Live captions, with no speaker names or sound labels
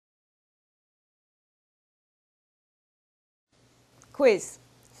quiz.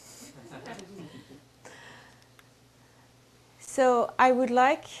 So I would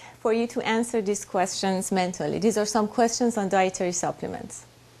like for you to answer these questions mentally. These are some questions on dietary supplements.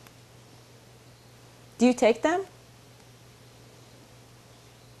 Do you take them?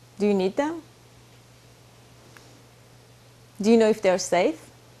 Do you need them? Do you know if they're safe?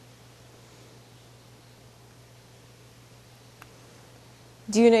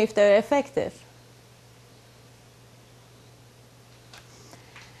 Do you know if they're effective?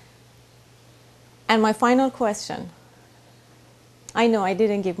 And my final question. I know I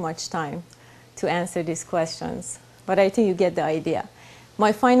didn't give much time to answer these questions, but I think you get the idea.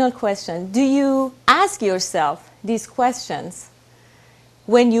 My final question, do you ask yourself these questions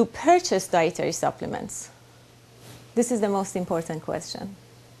when you purchase dietary supplements? This is the most important question.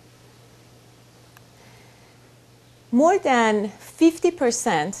 More than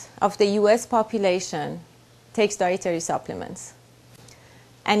 50% of the US population takes dietary supplements.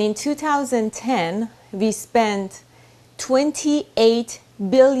 And in 2010, we spent $28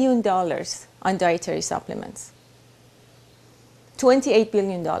 billion on dietary supplements. $28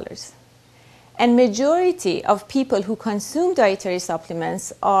 billion. And majority of people who consume dietary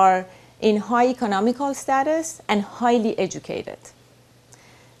supplements are in high economical status and highly educated.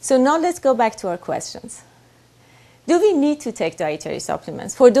 So now let's go back to our questions. Do we need to take dietary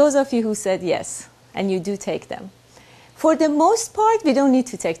supplements? For those of you who said yes, and you do take them. For the most part, we don't need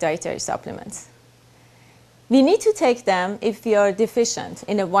to take dietary supplements. We need to take them if we are deficient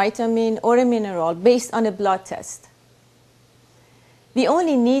in a vitamin or a mineral based on a blood test. We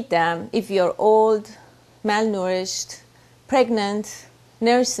only need them if we are old, malnourished, pregnant,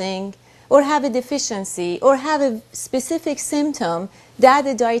 nursing, or have a deficiency, or have a specific symptom that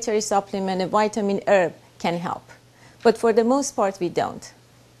a dietary supplement, a vitamin herb can help. But for the most part, we don't.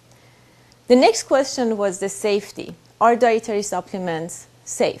 The next question was the safety. Are dietary supplements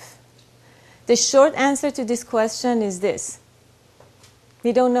safe? The short answer to this question is this.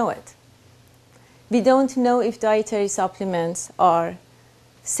 We don't know it. We don't know if dietary supplements are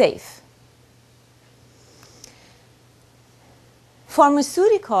safe.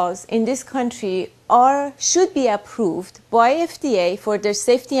 Pharmaceuticals in this country should be approved by FDA for their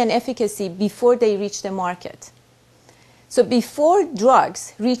safety and efficacy before they reach the market. So before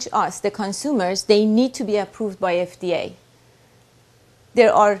drugs reach us, the consumers, they need to be approved by FDA.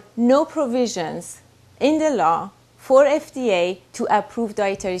 There are no provisions in the law for FDA to approve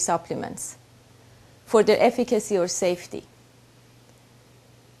dietary supplements for their efficacy or safety.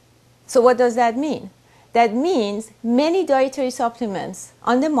 So what does that mean? That means many dietary supplements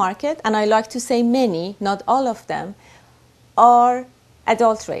on the market, and I like to say many, not all of them, are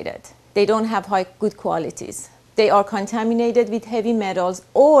adulterated. They don't have good qualities. They are contaminated with heavy metals,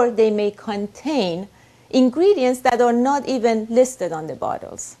 or they may contain ingredients that are not even listed on the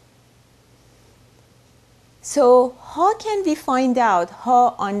bottles. So how can we find out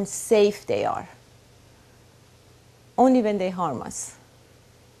how unsafe they are? Only when they harm us.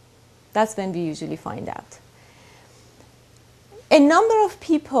 That's when we usually find out. A number of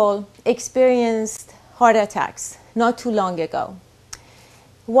people experienced heart attacks not too long ago.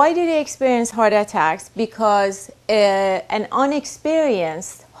 Why did they experience heart attacks? Because an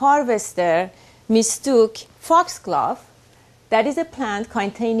unexperienced harvester mistook foxglove, that is a plant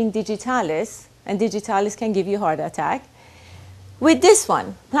containing digitalis, and digitalis can give you a heart attack, with this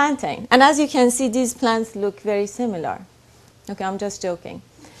one, plantain. And as you can see, these plants look very similar. Okay, I'm just joking.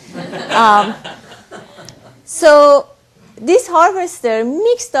 So this harvester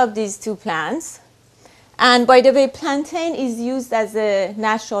mixed up these two plants. And by the way, plantain is used as a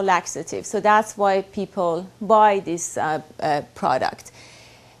natural laxative. So that's why people buy this product.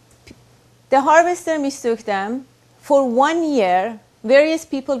 The harvester mistook them. For 1 year, various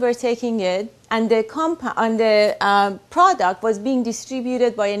people were taking it, and the product was being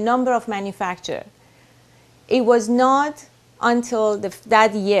distributed by a number of manufacturers. It was not until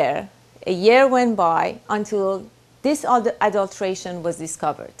that year, a year went by, until this adulteration was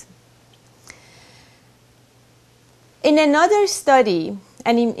discovered. In another study,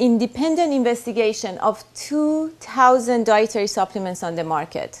 an independent investigation of 2,000 dietary supplements on the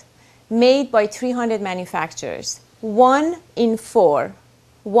market, made by 300 manufacturers, 1 in 4,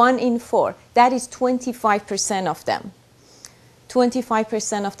 that is 25% of them,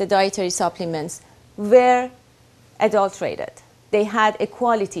 25% of the dietary supplements were adulterated. They had a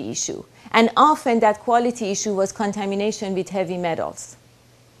quality issue. And often that quality issue was contamination with heavy metals.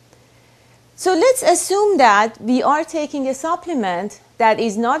 So let's assume that we are taking a supplement that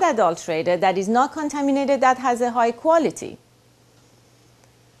is not adulterated, that is not contaminated, that has a high quality.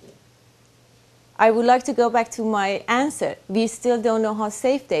 I would like to go back to my answer. We still don't know how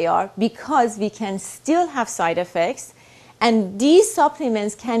safe they are because we can still have side effects, and these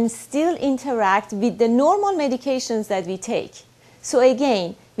supplements can still interact with the normal medications that we take. So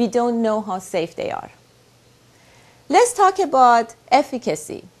again, we don't know how safe they are. Let's talk about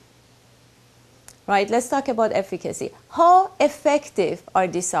efficacy. Right, let's talk about efficacy. How effective are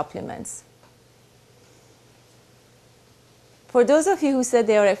these supplements? For those of you who said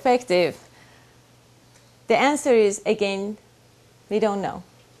they are effective, the answer is, again, we don't know.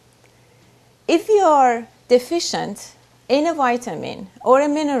 If you are deficient in a vitamin or a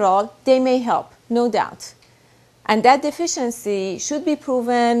mineral, they may help, no doubt. And that deficiency should be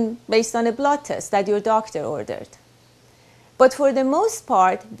proven based on a blood test that your doctor ordered. But for the most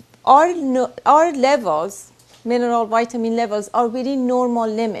part, our levels, mineral vitamin levels, are within normal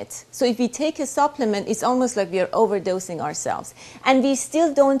limits. So if we take a supplement, it's almost like we are overdosing ourselves. And we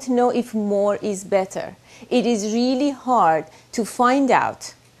still don't know if more is better. It is really hard to find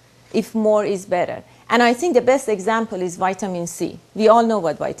out if more is better. And I think the best example is vitamin C. We all know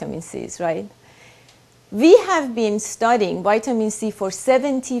what vitamin C is, right? We have been studying vitamin C for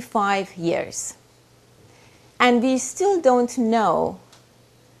 75 years. And we still don't know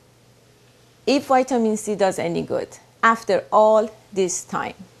if vitamin C does any good after all this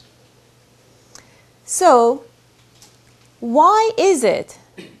time. So, why is it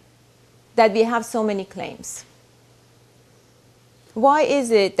that we have so many claims? Why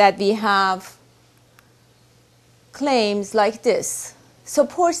is it that we have claims like this?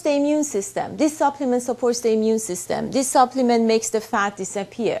 Supports the immune system. This supplement supports the immune system. This supplement makes the fat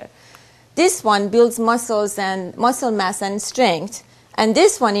disappear. This one builds muscles and muscle mass and strength. And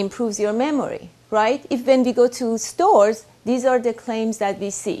this one improves your memory, right? If when we go to stores, these are the claims that we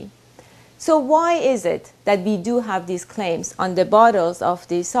see. So why is it that we do have these claims on the bottles of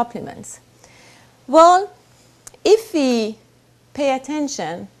these supplements? Well, if we pay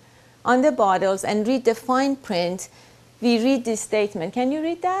attention on the bottles and read the fine print, we read this statement. Can you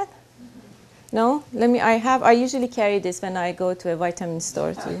read that? No? I usually carry this when I go to a vitamin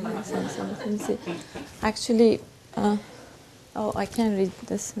store too. Let me see. Actually, oh, I can't read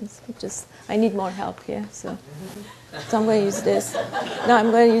this. I need more help here. So I'm going to use this. No,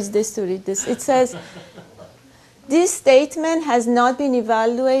 I'm going to use this to read this. It says, this statement has not been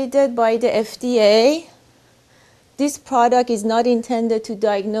evaluated by the FDA. This product is not intended to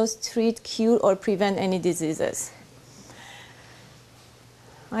diagnose, treat, cure, or prevent any diseases.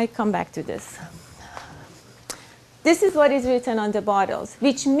 I come back to this. This is what is written on the bottles,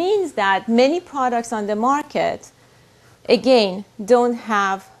 which means that many products on the market, again, don't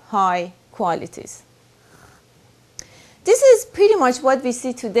have high qualities. This is pretty much what we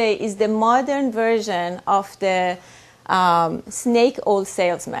see today is the modern version of the snake oil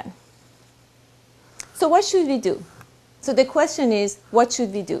salesman. So what should we do? So the question is, what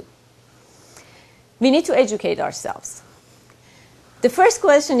should we do? We need to educate ourselves. The first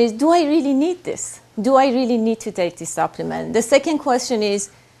question is, do I really need this? Do I really need to take this supplement? The second question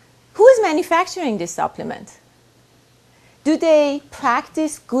is, who is manufacturing this supplement? Do they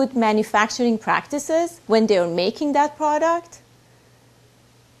practice good manufacturing practices when they're making that product?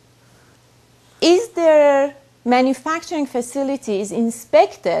 Is their manufacturing facilities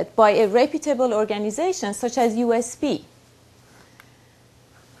inspected by a reputable organization such as USP?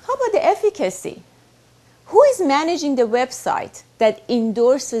 How about the efficacy? Who is managing the website that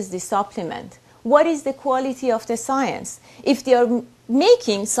endorses the supplement? What is the quality of the science? If they are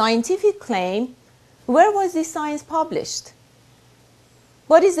making scientific claim, where was this science published?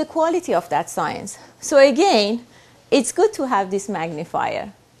 What is the quality of that science? So again, it's good to have this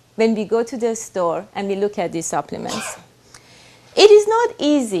magnifier when we go to the store and we look at these supplements. It is not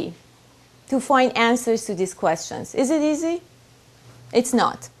easy to find answers to these questions. Is it easy? It's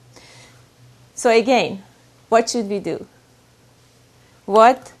not. So again, what should we do?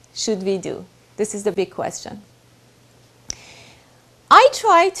 What should we do? This is the big question. I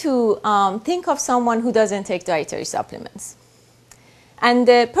try to think of someone who doesn't take dietary supplements. And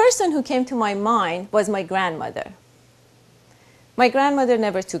the person who came to my mind was my grandmother. My grandmother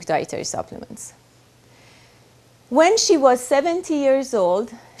never took dietary supplements. When she was 70 years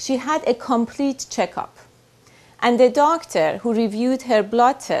old, she had a complete checkup. And the doctor who reviewed her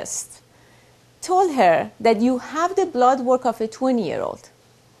blood test told her that you have the blood work of a 20-year-old.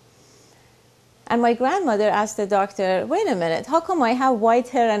 And my grandmother asked the doctor, wait a minute, how come I have white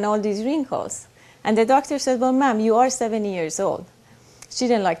hair and all these wrinkles? And the doctor said, well, ma'am, you are 70 years old. She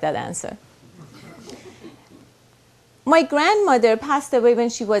didn't like that answer. My grandmother passed away when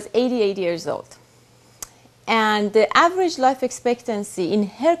she was 88 years old. and the average life expectancy in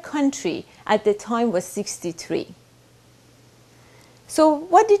her country at the time was 63. So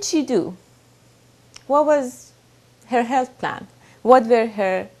what did she do? What was her health plan? What were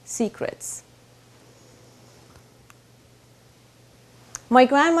her secrets? My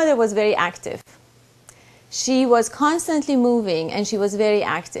grandmother was very active. She was constantly moving and she was very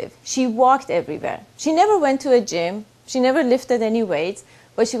active. She walked everywhere. She never went to a gym. She never lifted any weights,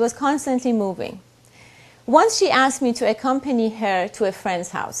 but she was constantly moving. Once she asked me to accompany her to a friend's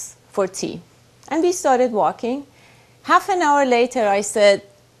house for tea, and we started walking. Half an hour later, I said,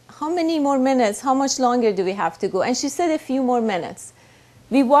 how many more minutes? How much longer do we have to go? And she said a few more minutes.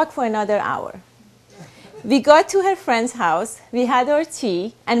 We walked for another hour. We got to her friend's house, we had our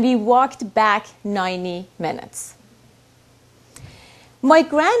tea, and we walked back 90 minutes. My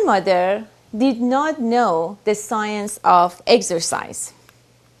grandmother did not know the science of exercise.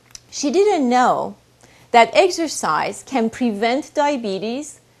 She didn't know that exercise can prevent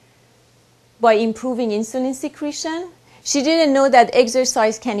diabetes by improving insulin secretion. She didn't know that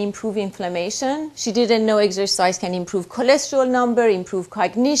exercise can improve inflammation. She didn't know exercise can improve cholesterol number, improve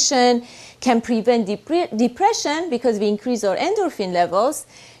cognition, can prevent depression because we increase our endorphin levels.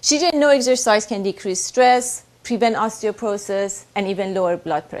 She didn't know exercise can decrease stress, prevent osteoporosis, and even lower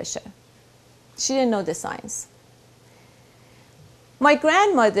blood pressure. She didn't know the science. My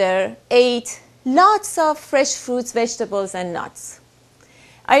grandmother ate lots of fresh fruits, vegetables, and nuts.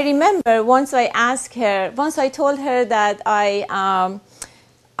 I remember once I told her that I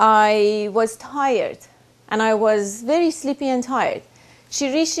was tired and I was very sleepy and tired.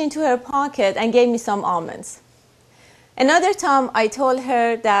 She reached into her pocket and gave me some almonds. Another time I told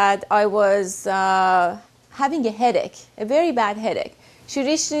her that I was having a headache, a very bad headache. She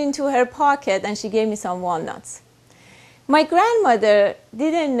reached into her pocket and she gave me some walnuts. My grandmother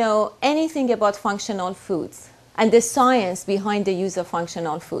didn't know anything about functional foods and the science behind the use of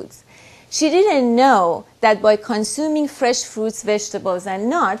functional foods. She didn't know that by consuming fresh fruits, vegetables, and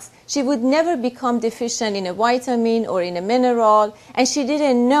nuts, she would never become deficient in a vitamin or in a mineral, and she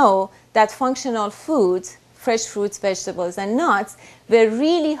didn't know that functional foods, fresh fruits, vegetables, and nuts, were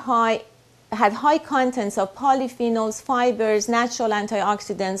really high, had high contents of polyphenols, fibers, natural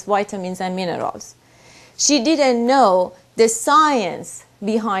antioxidants, vitamins, and minerals. She didn't know the science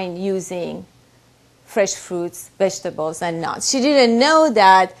behind using fresh fruits, vegetables, and nuts. She didn't know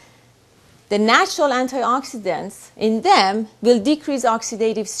that the natural antioxidants in them will decrease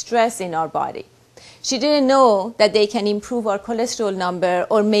oxidative stress in our body. She didn't know that they can improve our cholesterol number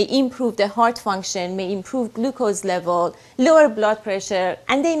or may improve the heart function, may improve glucose level, lower blood pressure,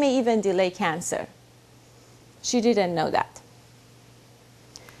 and they may even delay cancer. She didn't know that.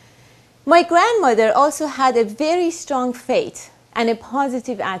 My grandmother also had a very strong faith and a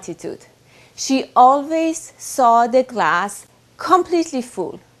positive attitude. She always saw the glass completely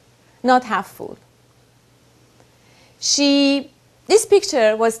full, not half full. This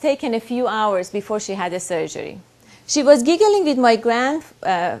picture was taken a few hours before she had a surgery. She was giggling with my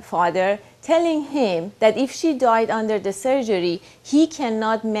grandfather, telling him that if she died under the surgery, he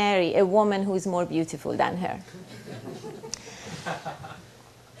cannot marry a woman who is more beautiful than her.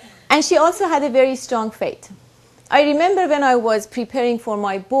 And she also had a very strong faith. I remember when I was preparing for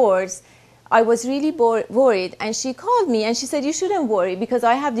my boards, I was really worried, and she called me and she said, you shouldn't worry because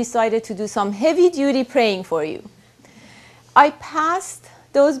I have decided to do some heavy-duty praying for you. I passed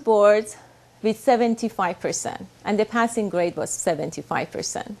those boards with 75%, and the passing grade was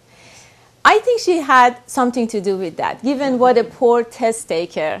 75%. I think she had something to do with that, given what a poor test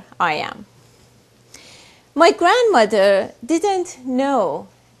taker I am. My grandmother didn't know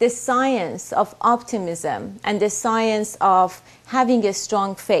the science of optimism and the science of having a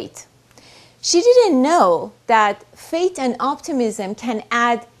strong faith. She didn't know that faith and optimism can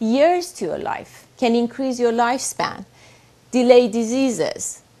add years to your life, can increase your lifespan, delay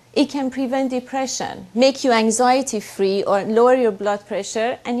diseases. It can prevent depression, make you anxiety-free, or lower your blood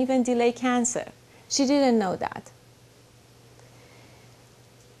pressure, and even delay cancer. She didn't know that.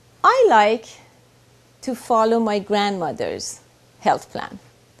 I like to follow my grandmother's health plan.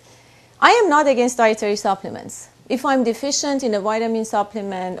 I am not against dietary supplements. If I'm deficient in a vitamin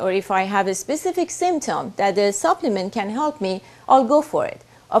supplement or if I have a specific symptom that the supplement can help me, I'll go for it.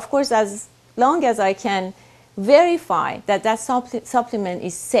 Of course, as long as I can verify that that supplement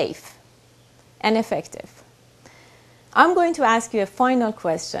is safe and effective. I'm going to ask you a final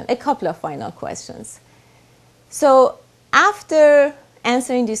question, a couple of final questions. So after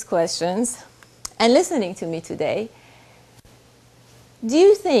answering these questions and listening to me today, do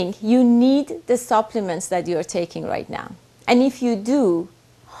you think you need the supplements that you're taking right now? And if you do,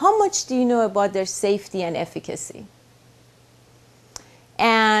 how much do you know about their safety and efficacy?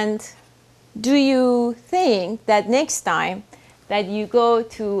 And do you think that next time that you go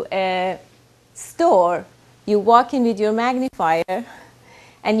to a store, you walk in with your magnifier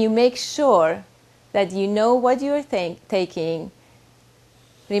and you make sure that you know what you're taking,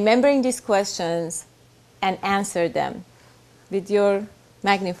 remembering these questions, and answer them with your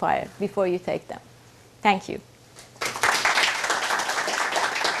magnifier before you take them? Thank you.